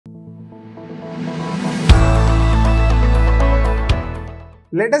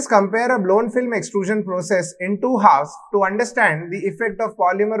Let us compare a blown film extrusion process in two halves to understand the effect of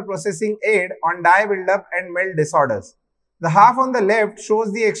polymer processing aid on dye buildup and melt disorders. The half on the left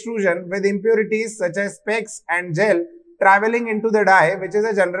shows the extrusion with impurities such as specks and gel traveling into the dye, which is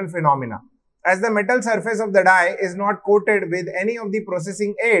a general phenomena. As the metal surface of the dye is not coated with any of the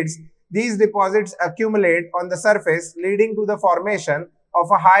processing aids, these deposits accumulate on the surface, leading to the formation of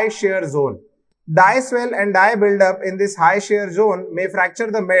a high shear zone. Dye swell and dye buildup in this high shear zone may fracture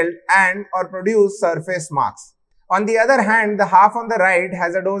the melt and or produce surface marks. On the other hand, the half on the right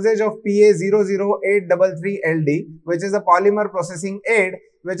has a dosage of PA00833LD, which is a polymer processing aid,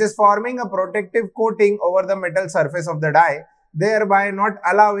 which is forming a protective coating over the metal surface of the dye, thereby not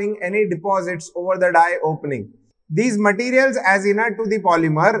allowing any deposits over the dye opening. These materials, as inert to the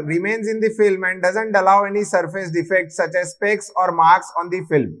polymer, remains in the film and doesn't allow any surface defects such as specks or marks on the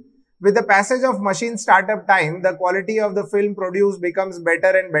film. With the passage of machine startup time, the quality of the film produced becomes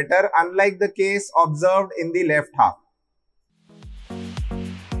better and better, unlike the case observed in the left half.